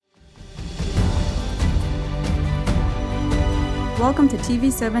Welcome to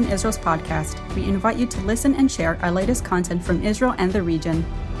TV7 Israel's podcast. We invite you to listen and share our latest content from Israel and the region.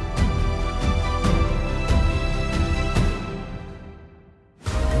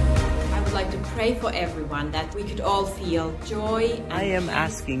 I would like to pray for everyone that we could all feel joy and I am peace.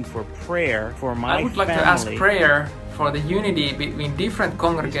 asking for prayer for my I would like family. to ask prayer for the unity between different Pray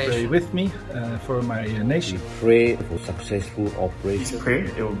congregations. with me for my nation. Pray for successful operation. Pray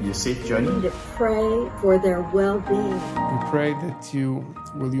it will be a safe journey. To pray for their well-being. We pray that you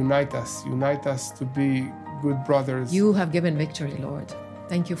will unite us to be good brothers. You have given victory, Lord.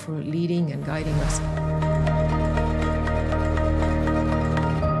 Thank you for leading and guiding us.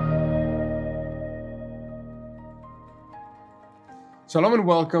 Shalom and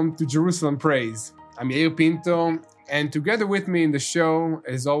welcome to Jerusalem Praise. I'm Yair Pinto, and together with me in the show,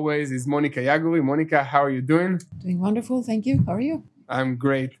 as always, is Monica Yaguri. Monica, how are you doing? Doing wonderful, thank you. How are you? I'm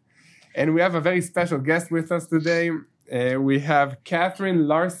great. And we have a very special guest with us today. We have Catherine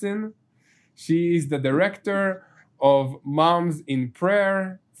Larson. She is the director of Moms in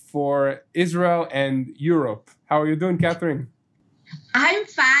Prayer for Israel and Europe. How are you doing, Catherine? I'm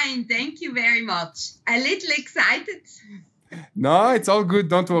fine. Thank you very much. A little excited. No, it's all good.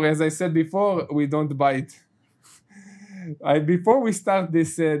 Don't worry. As I said before, we don't bite. Before we start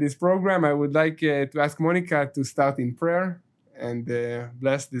this program, I would like to ask Monica to start in prayer and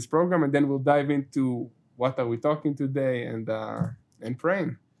bless this program, and then we'll dive into what are we talking today and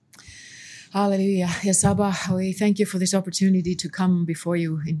praying. Hallelujah. Yes, Abba, we thank you for this opportunity to come before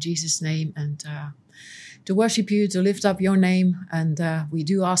you in Jesus' name and to worship you, to lift up your name. And we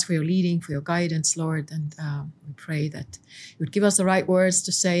do ask for your leading, for your guidance, Lord. And we pray that you would give us the right words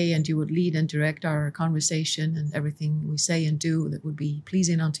to say and you would lead and direct our conversation and everything we say and do that would be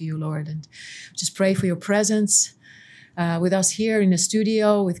pleasing unto you, Lord. And just pray for your presence with us here in the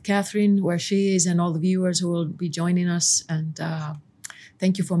studio, with Catherine, where she is, and all the viewers who will be joining us. And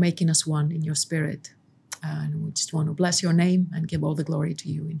thank you for making us one in your spirit. And we just want to bless your name and give all the glory to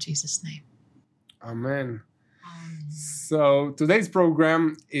you in Jesus' name. Amen. So today's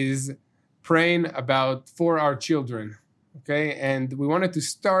program is praying for our children. Okay, and we wanted to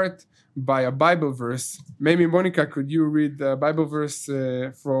start by a Bible verse. Maybe Monica, could you read the Bible verse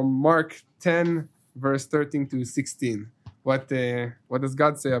from Mark 10, verse 13 to 16? What does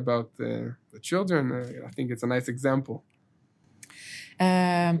God say about the children? I think it's a nice example.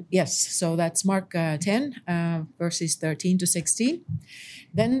 Yes, so that's Mark 10, verses 13 to 16.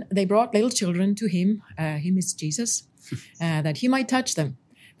 Then they brought little children to him, him is Jesus, that he might touch them.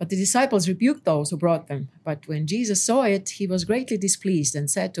 But the disciples rebuked those who brought them. But when Jesus saw it, he was greatly displeased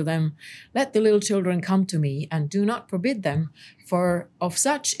and said to them, "Let the little children come to me, and do not forbid them, for of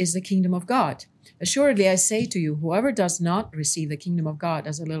such is the kingdom of God. Assuredly, I say to you, whoever does not receive the kingdom of God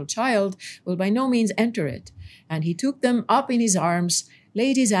as a little child will by no means enter it." And he took them up in his arms,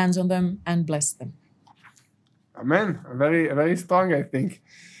 laid his hands on them, and blessed them. Amen. Very strong, I think.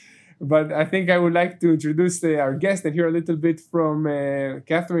 But I think I would like to introduce our guest and hear a little bit from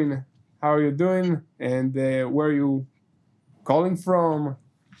Catherine. How are you doing? And where are you calling from?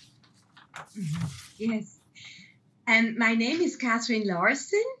 Yes. My name is Catherine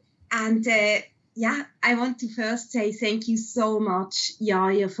Larson. And I want to first say thank you so much,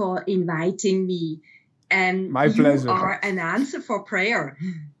 Yair, for inviting me. My pleasure. You are an answer for prayer.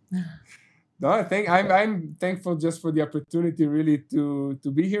 No, I'm thankful just for the opportunity really to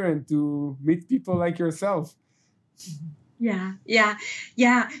be here and to meet people like yourself. Yeah,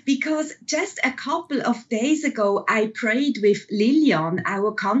 because just a couple of days ago, I prayed with Lilian,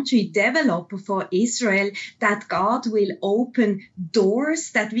 our country developer for Israel, that God will open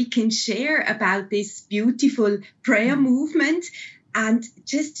doors that we can share about this beautiful prayer movement. And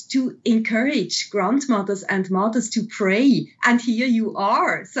just to encourage grandmothers and mothers to pray, and here you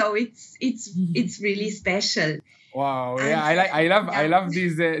are. So it's really special. Wow! Yeah, I love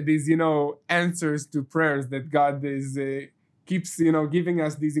these answers to prayers that God is keeps giving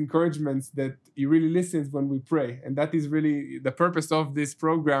us these encouragements that He really listens when we pray, and that is really the purpose of this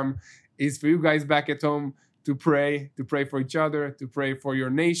program, is for you guys back at home to pray for each other, to pray for your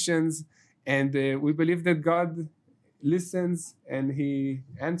nations, and we believe that God listens and he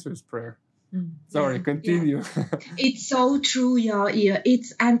answers prayer. Sorry, continue. Yeah. It's so true, Yair.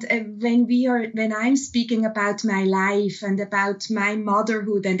 When I'm speaking about my life and about my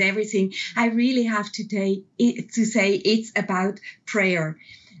motherhood and everything, I really have to say it's about prayer.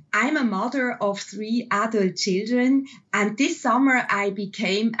 I'm a mother of 3 adult children, and this summer I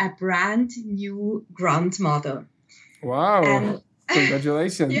became a brand new grandmother. Wow!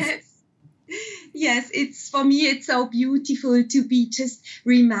 Congratulations. Yes. Yes, for me, it's so beautiful to be just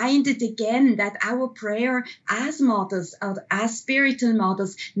reminded again that our prayer as mothers or as spiritual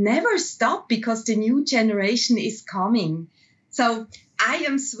mothers never stop because the new generation is coming. So I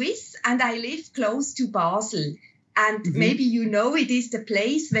am Swiss and I live close to Basel. And maybe you know it is the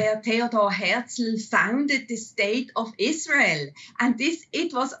place where Theodor Herzl founded the State of Israel. And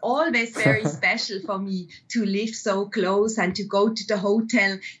it was always very special for me to live so close and to go to the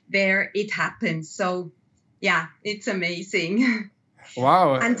hotel where it happens. So, yeah, it's amazing.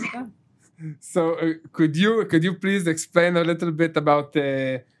 Wow. And so could you please explain a little bit about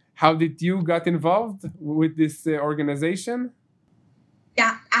how did you got involved with this organization?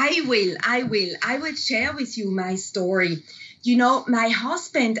 Yeah, I will. I will share with you my story. You know, my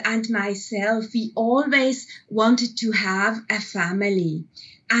husband and myself, we always wanted to have a family.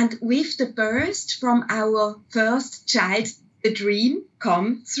 And with the birth from our first child, the dream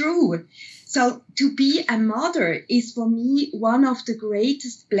come through. So to be a mother is for me one of the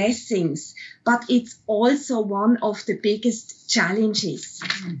greatest blessings, but it's also one of the biggest challenges.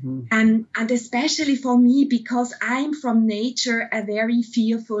 And especially for me, because I'm from nature a very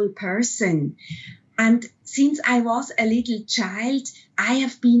fearful person. And since I was a little child, I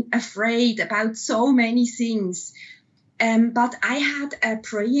have been afraid about so many things. But I had a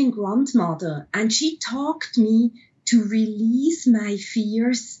praying grandmother, and she taught me to release my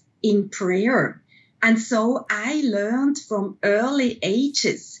fears in prayer. And so I learned from early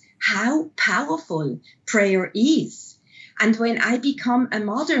ages how powerful prayer is. And when I become a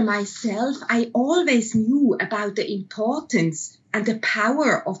mother myself, I always knew about the importance and the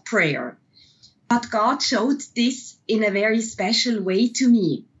power of prayer. But God showed this in a very special way to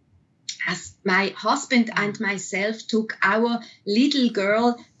me. As my husband and myself took our little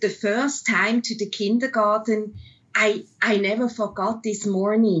girl the first time to the kindergarten, I never forgot this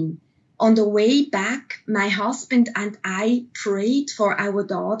morning. On the way back, my husband and I prayed for our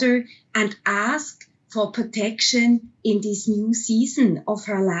daughter and asked for protection in this new season of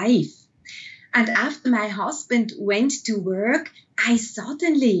her life. And after my husband went to work, I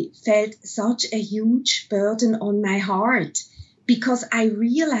suddenly felt such a huge burden on my heart because I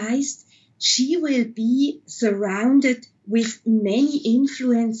realized she will be surrounded with many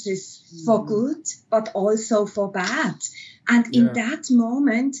influences for good, but also for bad. And in that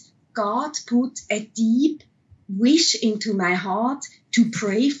moment, God put a deep wish into my heart to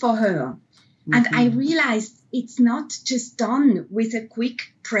pray for her. And I realized it's not just done with a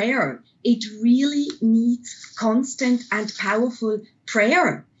quick prayer. It really needs constant and powerful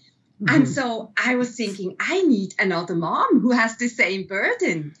prayer. And so I was thinking, I need another mom who has the same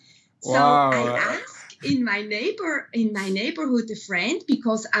burden. So I asked in my neighborhood a friend,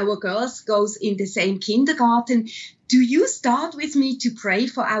 because our girls goes in the same kindergarten, do you start with me to pray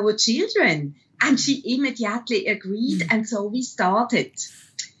for our children? And she immediately agreed, and so we started.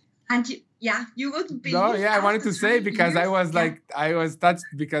 And you wouldn't believe. No, I wanted to say, because I was touched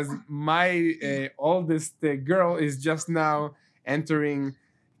because my oldest girl is just now entering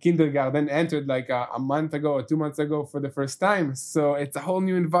kindergarten, entered like a month ago or 2 months ago for the first time. So it's a whole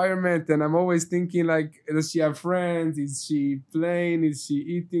new environment, and I'm always thinking, like, does she have friends? Is she playing? Is she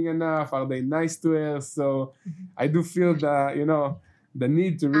eating enough? Are they nice to her? So I do feel the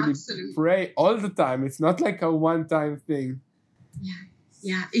need to really pray all the time. It's not like a one-time thing.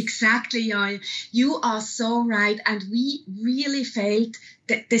 Yeah, exactly. You are so right. And we really felt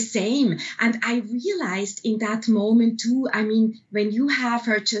the same. And I realized in that moment too, I mean, when you have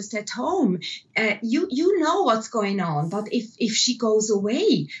her just at home, you know what's going on. But if she goes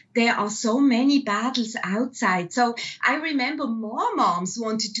away, there are so many battles outside. So I remember more moms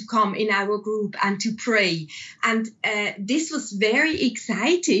wanted to come in our group and to pray. And this was very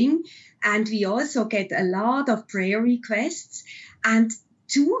exciting. And we also get a lot of prayer requests. And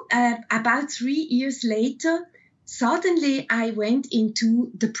about 3 years later, suddenly I went into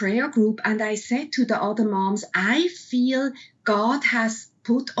the prayer group and I said to the other moms, I feel God has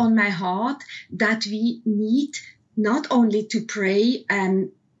put on my heart that we need not only to pray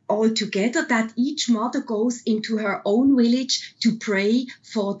all together, that each mother goes into her own village to pray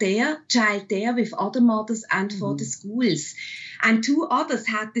for their child there with other mothers and for the schools. And 2 others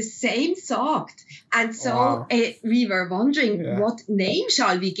had the same thought. And so we were wondering, what name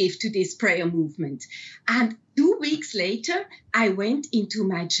shall we give to this prayer movement? And 2 weeks later, I went into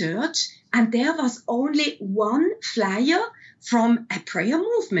my church and there was only one flyer from a prayer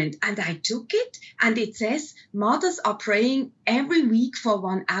movement. And I took it and it says, mothers are praying every week for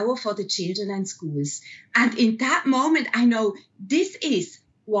 1 hour for the children and schools. And in that moment, I know this is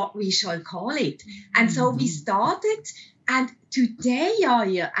what we shall call it. And so we started And today,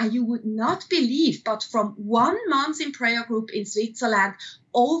 Yair, you would not believe, but from one Moms in Prayer group in Switzerland,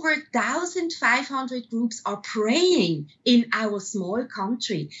 over 1,500 groups are praying in our small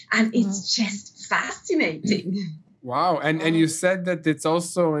country. And it's just fascinating. Wow. And you said that it's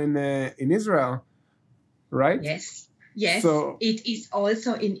also in Israel, right? Yes. Yes, so, it is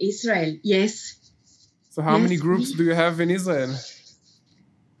also in Israel. Yes. So how many groups do you have in Israel?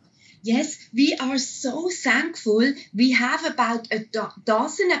 Yes, we are so thankful. We have about a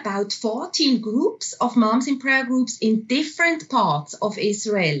dozen, about 14 groups of Moms in Prayer groups in different parts of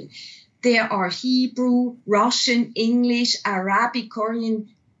Israel. There are Hebrew, Russian, English, Arabic, Korean,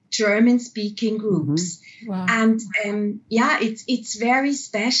 German-speaking groups. Wow. And it's very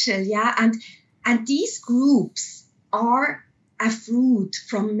special. Yeah, and these groups are a fruit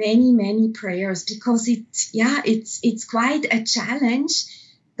from many, many prayers, because it's quite a challenge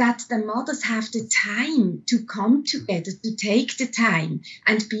that the mothers have the time to come together, to take the time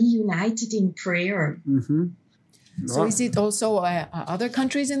and be united in prayer. Mm-hmm. So is it also other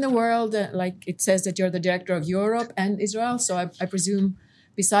countries in the world? Like it says that you're the director of Europe and Israel. So I presume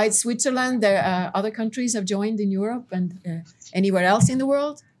besides Switzerland, there other countries have joined in Europe and anywhere else in the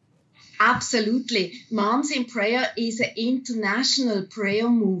world? Absolutely. Moms in Prayer is an international prayer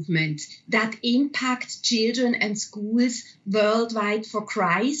movement that impacts children and schools worldwide for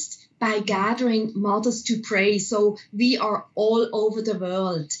Christ by gathering mothers to pray. So we are all over the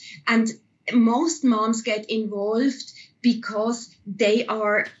world. And most moms get involved because they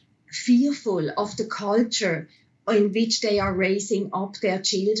are fearful of the culture in which they are raising up their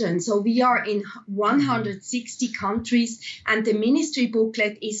children. So we are in 160 countries, and the ministry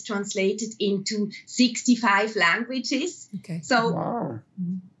booklet is translated into 65 languages. Okay. So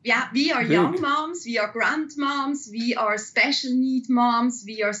we are young moms, we are grandmoms, we are special need moms,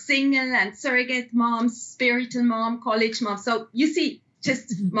 we are single and surrogate moms, spiritual mom, college moms. So you see,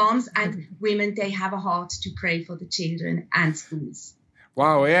 just moms and women, they have a heart to pray for the children and schools.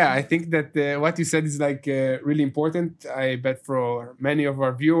 Wow, yeah, I think that what you said is really important, I bet, for many of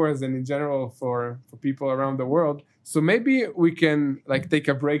our viewers and in general for people around the world. So maybe we can take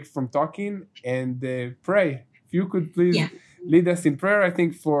a break from talking and pray. If you could please lead us in prayer, I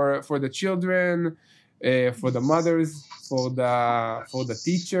think for the children, for the mothers, for the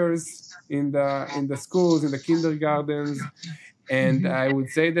teachers in the schools, in the kindergartens. And I would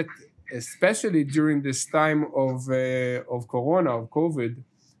say that especially during this time of Corona, of COVID,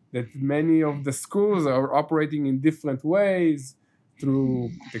 that many of the schools are operating in different ways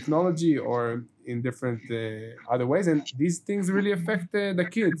through technology or in different other ways. And these things really affect the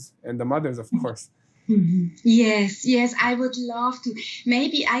kids and the mothers, of course. Yes, I would love to.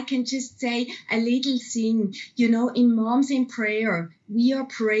 Maybe I can just say a little thing. In Moms in Prayer, we are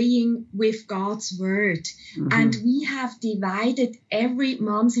praying with God's word. And we have divided every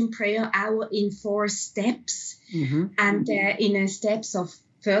Moms in Prayer hour in 4 steps. And in a steps of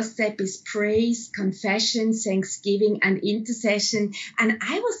first step is praise, confession, thanksgiving, and intercession. And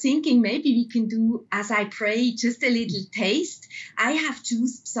I was thinking maybe we can do, as I pray, just a little taste. I have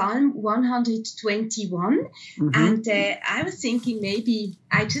chosen Psalm 121. And I was thinking maybe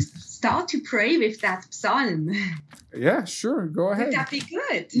I just start to pray with that psalm. Yeah, sure. Go ahead. Would that be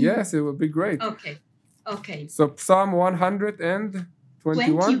good? Yes, it would be great. Okay. So Psalm 121?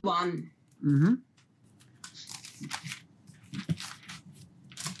 21.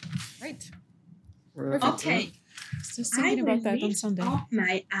 Right. Okay. Just thinking about that on Sunday. I will lift up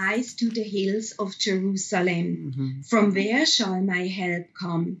my eyes to the hills of Jerusalem. From where shall my help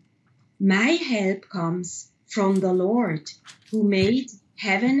come? My help comes from the Lord, who made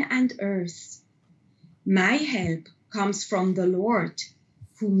heaven and earth. My help comes from the Lord,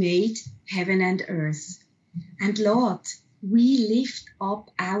 who made heaven and earth. And Lord, we lift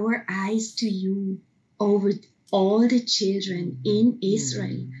up our eyes to you over all the children in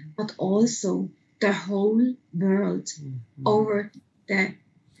Israel, but also the whole world, over the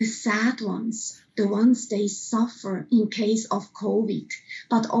sad ones, the ones they suffer in case of COVID,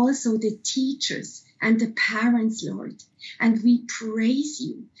 but also the teachers and the parents, Lord. And we praise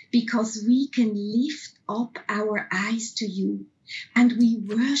you because we can lift up our eyes to you and we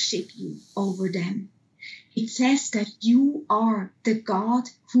worship you over them. It says that you are the God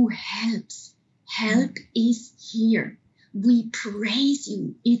who helps. Help is here. We praise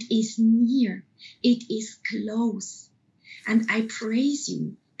you. It is near. It is close. And I praise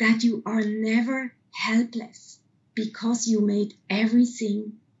you that you are never helpless because you made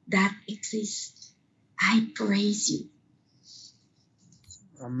everything that exists. I praise you.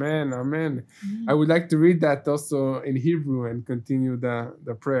 Amen, amen. I would like to read that also in Hebrew and continue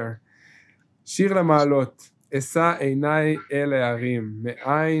the prayer. שיר למעלות, אשא עיניי אל ההרים,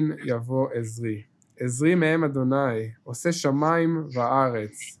 מאין יבוא עזרי. עזרי מהם אדוני, עושה שמיים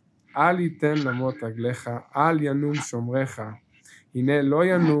וארץ. אל ייתן למות רגליך, אל ינום שומרך. הנה לא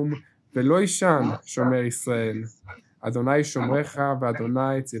ינום ולא ישן שומר ישראל. אדוני שומרך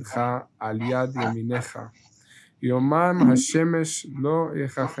ואדוני צילך על יד ימינך. יומם השמש לא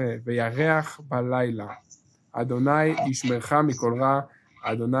יכחה וירח בלילה. אדוני ישמרך מכל רע,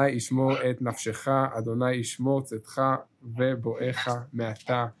 אדוני ישמור את נפשך, אדוני ישמור צאתך ובואך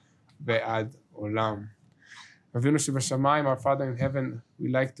מעתה ועד עולם. אבינו שבשמיים, our Father in heaven, we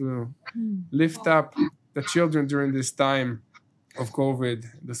like to lift up the children during this time of COVID,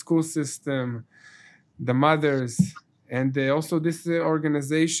 the school system, the mothers, and also this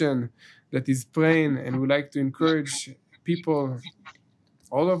organization that is praying, and we like to encourage people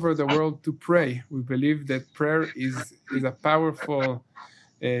all over the world to pray. We believe that prayer is a powerful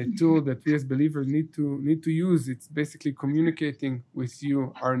tool that we as believers need to use. It's basically communicating with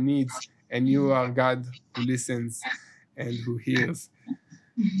you our needs, and you are God who listens and who hears.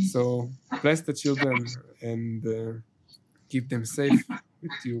 So bless the children and keep them safe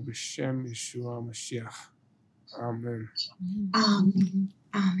with you. B'Shem Yeshua Mashiach. Amen. Amen.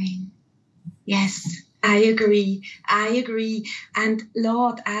 Amen. Yes, I agree. And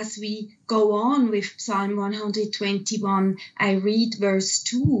Lord, as we go on with Psalm 121, I read verse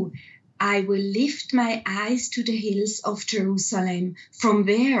 2. I will lift my eyes to the hills of Jerusalem. From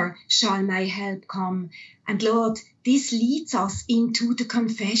where shall my help come? And Lord, this leads us into the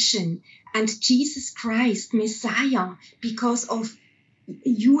confession. And Jesus Christ, Messiah, because of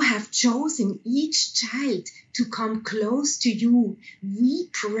you have chosen each child to come close to you. We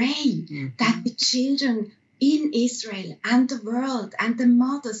pray that the children in Israel and the world and the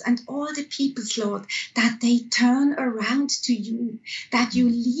mothers and all the peoples, Lord, that they turn around to you, that you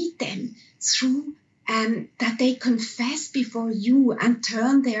lead them through that they confess before you and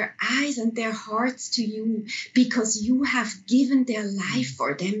turn their eyes and their hearts to you, because you have given their life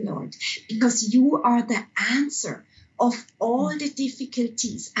for them, Lord, because you are the answer of all the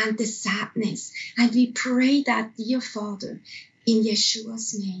difficulties and the sadness. And we pray that, dear Father, in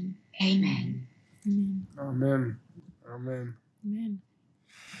Yeshua's name. Amen. Amen. Amen. Amen.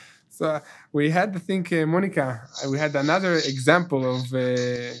 So we had, I think, Monica, we had another example of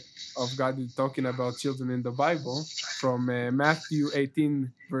God talking about children in the Bible from Matthew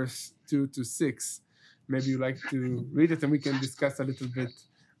 18, verse 2 to 6. Maybe you'd like to read it and we can discuss a little bit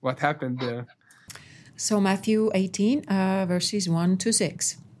what happened there. So Matthew 18, verses 1 to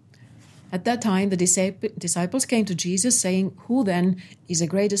 6. At that time, the disciples came to Jesus, saying, "Who then is the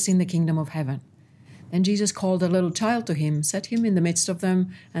greatest in the kingdom of heaven?" Then Jesus called a little child to him, set him in the midst of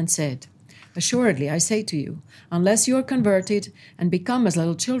them, and said, "Assuredly, I say to you, unless you are converted and become as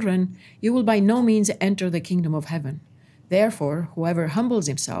little children, you will by no means enter the kingdom of heaven. Therefore, whoever humbles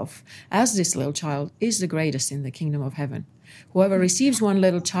himself as this little child is the greatest in the kingdom of heaven. Whoever receives one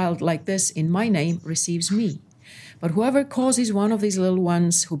little child like this in my name receives me. But whoever causes one of these little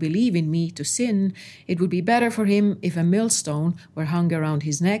ones who believe in me to sin, it would be better for him if a millstone were hung around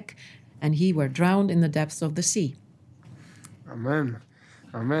his neck and he were drowned in the depths of the sea." Amen.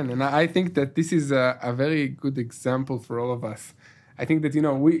 Amen. And I think that this is a very good example for all of us. I think that,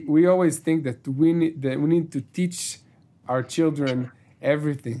 we always think that we need to teach our children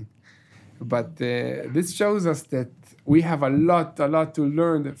everything. But this shows us that we have a lot to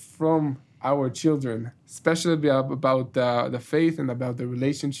learn from our children, especially about the faith and about the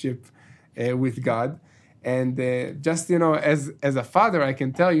relationship with God. And just, as a father, I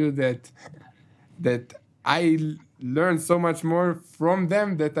can tell you that I learn so much more from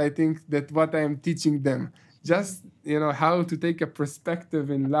them that I think that what I am teaching them, just, how to take a perspective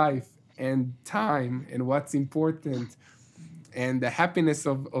in life and time and what's important and the happiness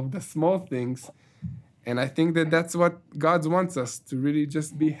of the small things. And I think that that's what God wants us to really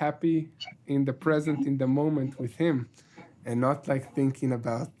just be happy in the present, in the moment with Him, and not like thinking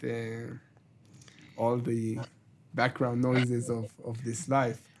about all the background noises of this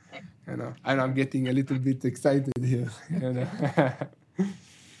life. And I'm getting a little bit excited here.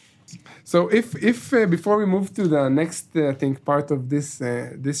 So if before we move to the next part of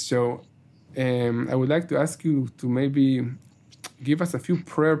this show, I would like to ask you to maybe give us a few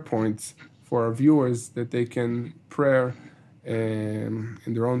prayer points for our viewers that they can pray in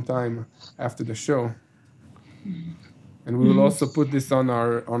their own time after the show. And we will also put this on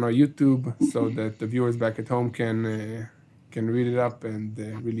our YouTube so that the viewers back at home can read it up and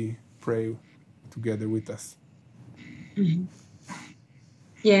really pray together with us.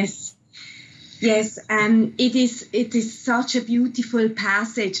 Yes. Yes, it is such a beautiful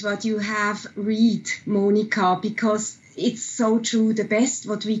passage what you have read, Monica, because it's so true. The best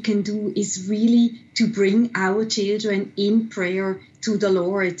what we can do is really to bring our children in prayer to the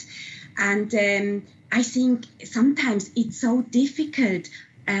Lord. And I think sometimes it's so difficult.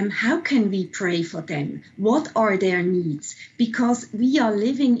 How can we pray for them? What are their needs? Because we are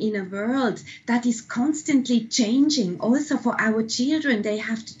living in a world that is constantly changing. Also for our children, they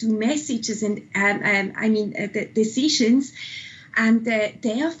have to do messages and the decisions. And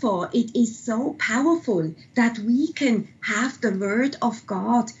therefore, it is so powerful that we can have the word of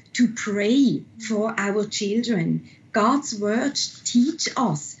God to pray for our children. God's word teach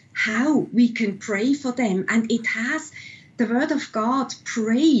us how we can pray for them. And it has the word of God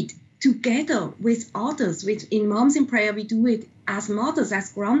prayed together with others. In Moms in Prayer, we do it as mothers,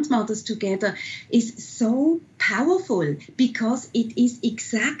 as grandmothers together, is so powerful because it is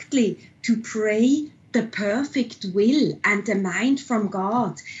exactly to pray the perfect will and the mind from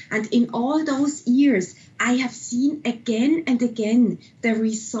God. And in all those years, I have seen again and again the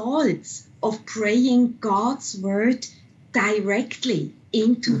results of praying God's word directly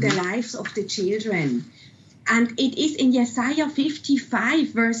into the lives of the children. And it is in Isaiah 55,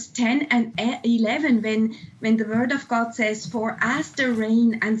 verse 10 and 11, when the word of God says, "For as the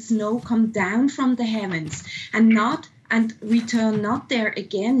rain and snow come down from the heavens, and return not there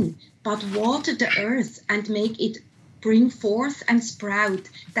again, but water the earth and make it bring forth and sprout,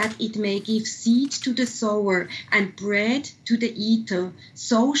 that it may give seed to the sower and bread to the eater,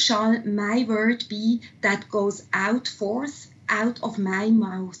 so shall my word be that goes out forth out of my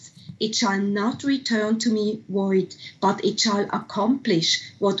mouth. It shall not return to me void, but it shall accomplish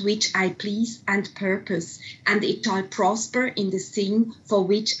what which I please and purpose, and it shall prosper in the thing for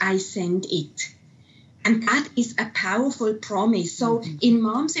which I send it." And that is a powerful promise. So in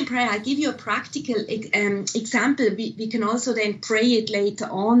Moms in Prayer, I'll give you a practical example. We can also then pray it later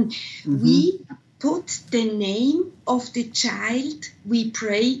on. We put the name of the child we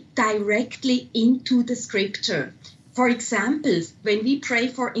pray directly into the scripture. For example, when we pray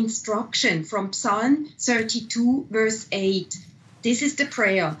for instruction from Psalm 32, verse 8, this is the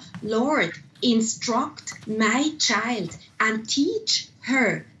prayer: "Lord, instruct my child and teach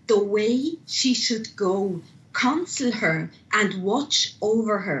her the way she should go, counsel her and watch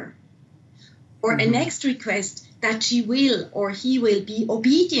over her." Or a next request, that she will or he will be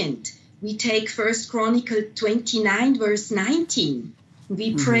obedient. We take 1 Chronicle 29, verse 19.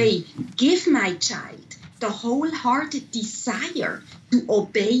 We pray, "Give my child the wholehearted desire to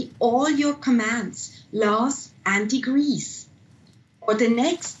obey all your commands, laws, and decrees." Or the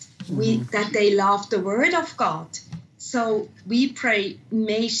next, that they love the word of God. So we pray,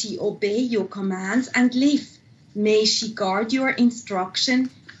 "May she obey your commands and live. May she guard your instruction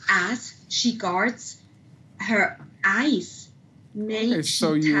as she guards her eyes. May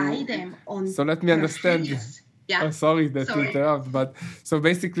she tie them on." So let me understand. Yeah. Oh, sorry to interrupt, but so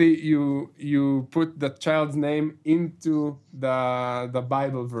basically you put the child's name into the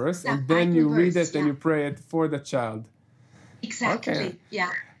Bible verse, and then you read it and you pray it for the child. Exactly. Okay.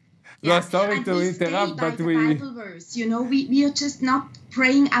 Yeah. No, sorry to interrupt, but we Bible verse. We are just not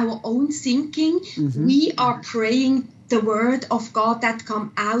praying our own thinking. We are praying the word of God that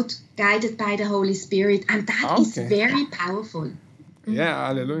come out guided by the Holy Spirit, and that is very powerful. Yeah,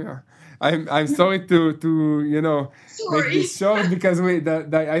 hallelujah. I'm sorry to make this short because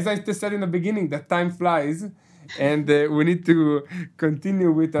as I just said in the beginning, the time flies, and we need to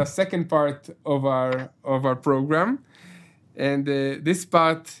continue with the second part of our program. And this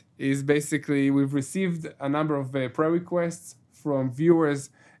part is basically we've received a number of prayer requests from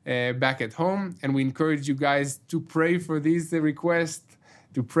viewers back at home, and we encourage you guys to pray for these requests,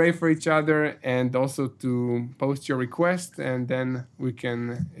 to pray for each other, and also to post your requests, and then we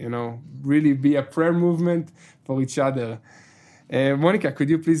can, really be a prayer movement for each other. Monica, could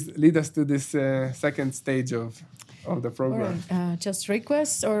you please lead us to this second stage of the program? All right. Just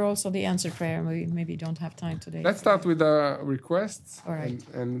requests or also the answered prayer? We maybe don't have time today. Let's start with the requests. All right.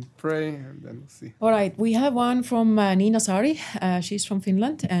 and pray, and then we'll see. All right. We have one from Nina Sari. She's from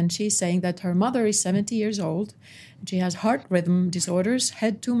Finland, and she's saying that her mother is 70 years old. She has heart rhythm disorders,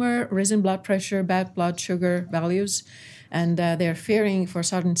 head tumor, risen blood pressure, bad blood sugar values, and they're fearing for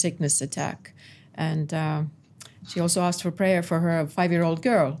sudden sickness attack. And she also asked for prayer for her 5-year-old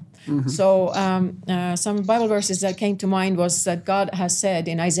girl. So some Bible verses that came to mind was that God has said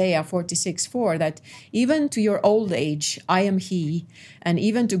in Isaiah 46:4 that even to your old age I am He, and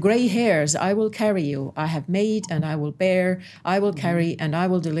even to gray hairs I will carry you. I have made and I will bear, I will carry and I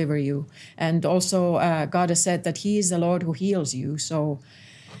will deliver you. And also God has said that He is the Lord who heals you. So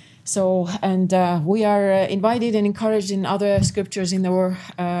So, and we are invited and encouraged in other scriptures in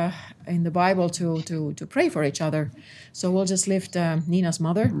the Bible to pray for each other. So we'll just lift Nina's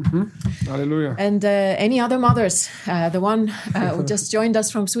mother. Mm-hmm. Hallelujah. And any other mothers, the one who just joined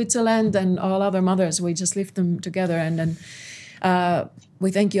us from Switzerland, and all other mothers, we just lift them together. And then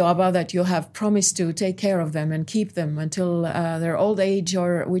we thank you, Abba, that you have promised to take care of them and keep them until their old age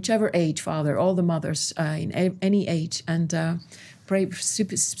or whichever age, Father, all the mothers in any age. And pray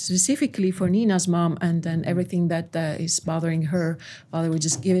specifically for Nina's mom and everything that is bothering her. Father, we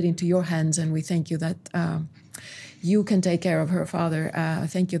just give it into your hands, and we thank you that you can take care of her, Father.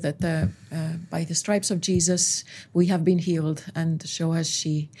 Thank you that by the stripes of Jesus, we have been healed, and so has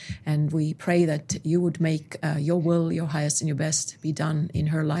she. And we pray that you would make your will, your highest and your best be done in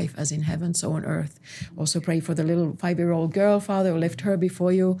her life as in heaven, so on earth. Also pray for the little 5-year-old girl, Father. Lift her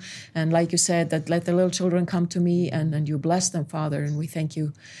before you. And like you said, that let the little children come to me, and you bless them, Father. And we thank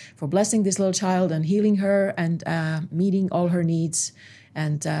you for blessing this little child and healing her and meeting all her needs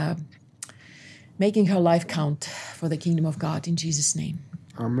and making her life count for the kingdom of God, in Jesus' name.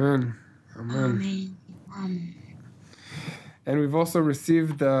 Amen. Amen. Amen. Amen. And we've also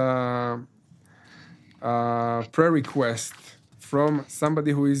received a prayer request from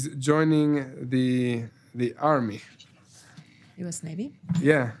somebody who is joining the army. U.S. Navy?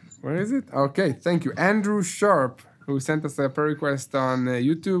 Yeah. Where is it? Okay, thank you. Andrew Sharp, who sent us a prayer request on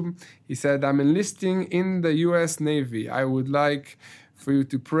YouTube. He said, I'm enlisting in the U.S. Navy. I would like for you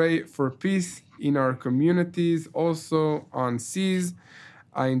to pray for peace in our communities, also on seas.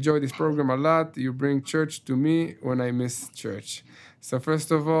 I enjoy this program a lot. You bring church to me when I miss church. So first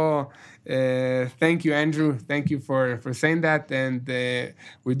of all, thank you, Andrew. Thank you for saying that. And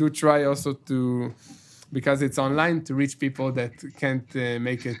we do try also to, because it's online, to reach people that can't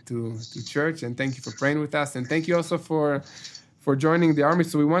make it to church. And thank you for praying with us. And thank you also for joining the army.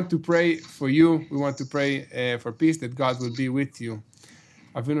 So we want to pray for you. We want to pray for peace, that God will be with you.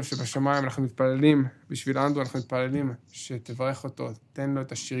 אבינו שבשמיים, אנחנו מתפללים בשביל אנדרו, אנחנו מתפללים שתברך אותו, תן לו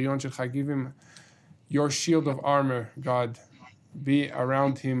את השריון שלך, give him your shield of armor, God. Be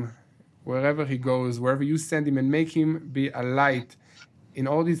around him wherever he goes, wherever you send him, and make him be a light in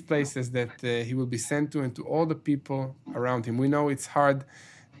all these places that he will be sent to, and to all the people around him. We know it's hard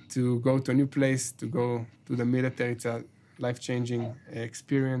to go to a new place, to go to the military. It's a life-changing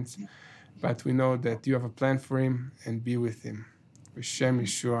experience, but we know that you have a plan for him, and be with him. B'Shem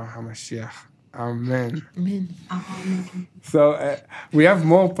Yeshua HaMashiach. Amen. Amen. So we have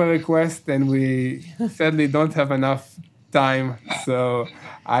more prayer requests, and we sadly don't have enough time. So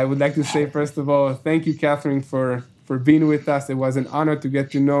I would like to say, first of all, thank you, Catherine, for being with us. It was an honor to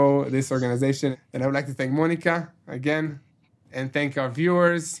get to know this organization. And I would like to thank Monica again, and thank our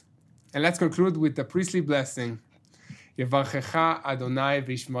viewers. And let's conclude with the priestly blessing. Yevarchecha Adonai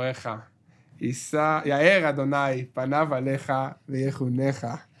v'yishmerecha. יאר אדוני פניו עליך ויחונך.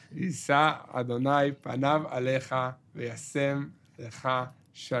 יישא אדוני פניו עליך וישם לך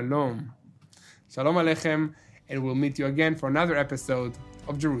shalom. Shalom Aleichem, and we'll meet you again for another episode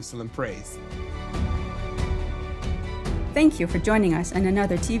of Jerusalem Praise. Thank you for joining us in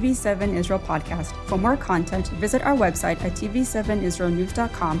another TV7 Israel podcast. For more content, visit our website at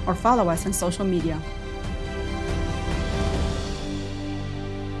tv7israelnews.com or follow us on social media.